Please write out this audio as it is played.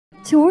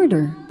To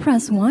order,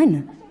 press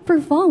 1.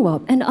 For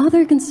follow-up and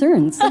other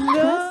concerns,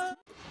 press...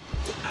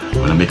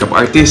 Walang makeup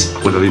artist,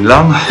 ako na rin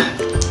lang.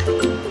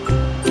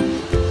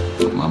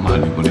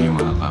 Mamahalin ko na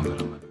yung mga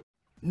cameraman.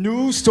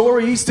 New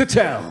stories to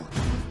tell.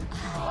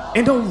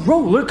 And a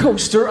roller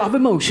coaster of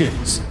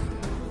emotions.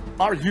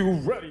 Are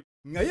you ready?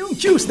 Ngayong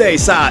Tuesday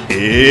sa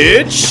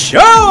It's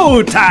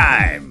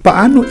Showtime!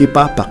 Paano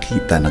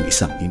ipapakita ng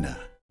isang ina?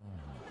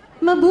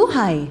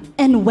 Mabuhay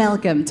and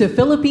welcome to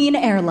Philippine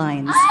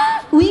Airlines.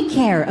 We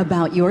care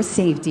about your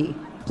safety.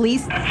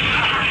 Please...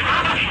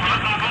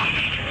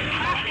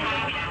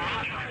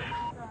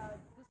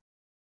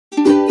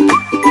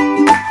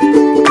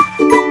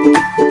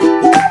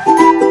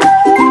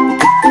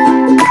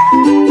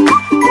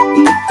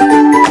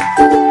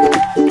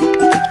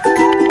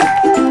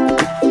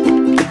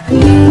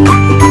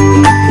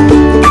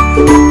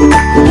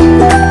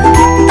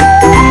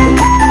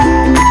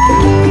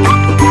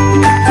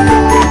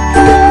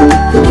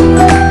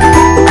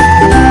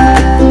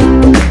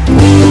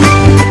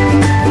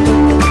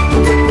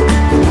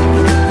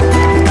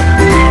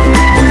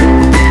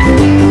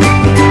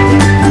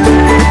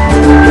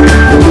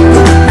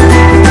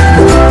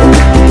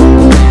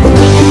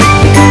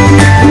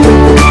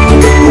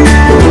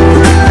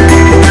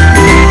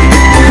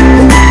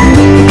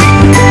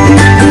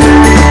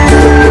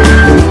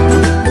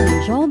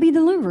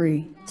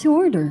 To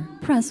order,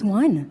 press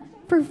 1.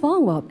 For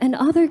follow-up and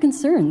other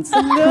concerns,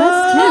 press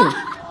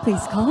 2.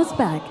 Please call us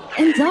back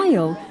and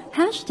dial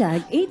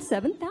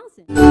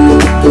 #87000.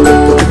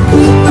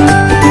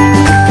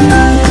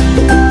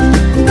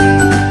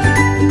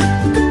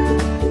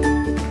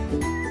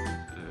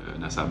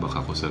 Nasabak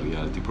ako sa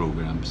reality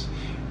programs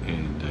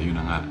and yun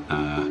na nga,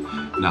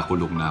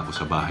 nakulong na ako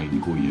sa bahay ni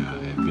Kuya.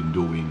 I've been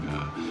doing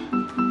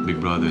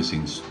Big Brother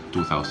since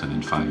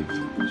 2005.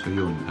 So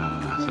yun,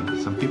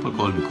 some people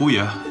call me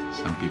Kuya,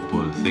 some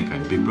people think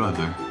I'm Big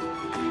Brother.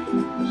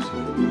 So,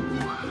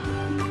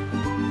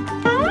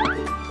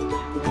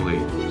 okay,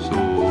 so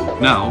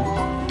now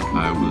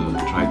I will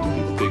try to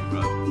be Big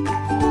Brother.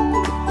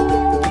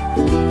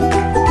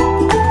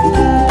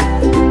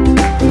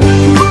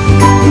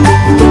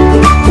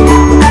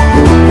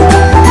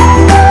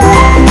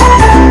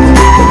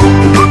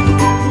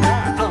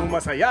 Ang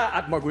masaya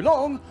at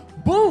magulong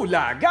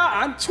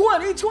Bulagaan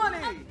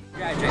 2020!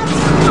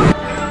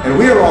 And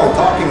we are all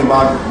talking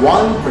about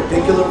one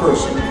particular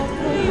person,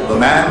 the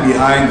man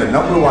behind the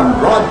 #1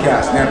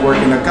 broadcast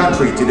network in the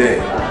country today.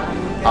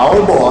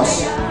 Our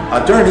boss,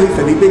 Attorney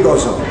Felipe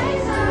Gozo,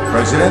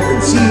 President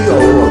and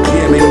CEO of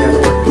GMA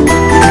Network.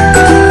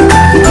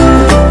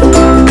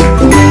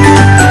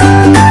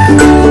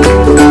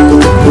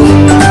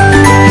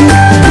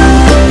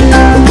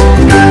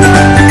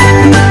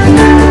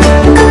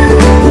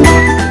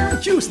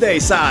 Tuesday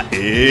sa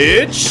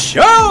It's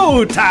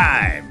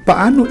Showtime!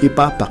 Paano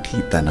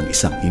ipapakita ng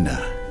isang ina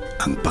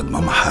ang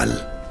pagmamahal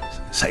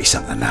sa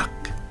isang anak?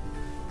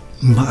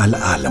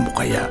 Maalaala mo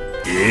kaya?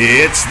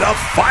 It's the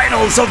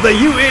finals of the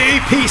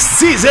UAAP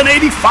Season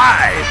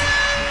 85!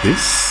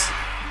 This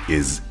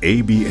is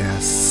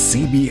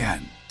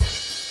ABS-CBN.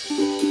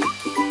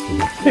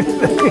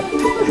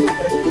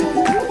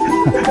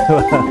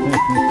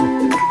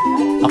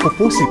 Ako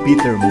po si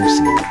Peter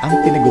Musi, ang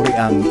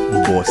tinaguriang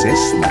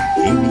boses ng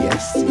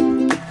ABS-CBN.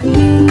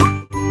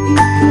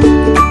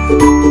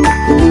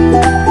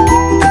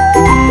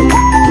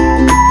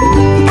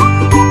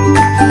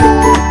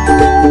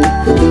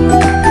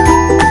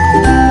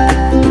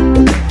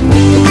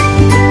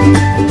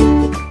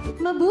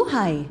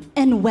 Mabuhay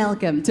and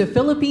welcome to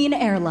Philippine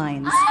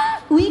Airlines.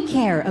 We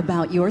care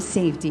about your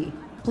safety.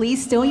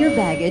 Please stow your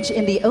baggage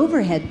in the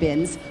overhead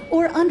bins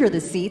or under the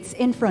seats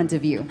in front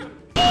of you.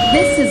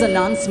 This is a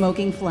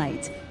non-smoking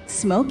flight.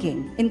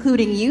 Smoking,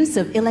 including use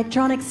of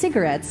electronic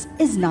cigarettes,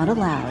 is not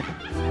allowed.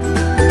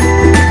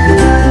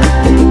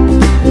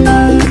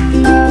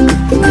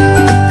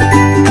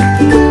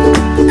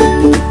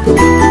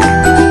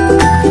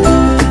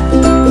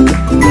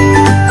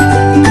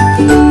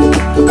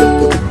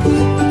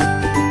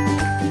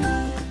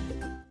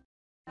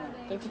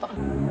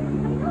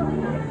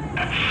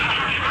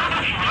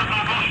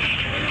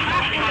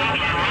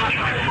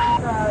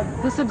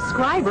 The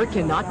subscriber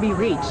cannot be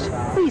reached.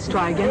 Please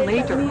try again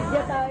later.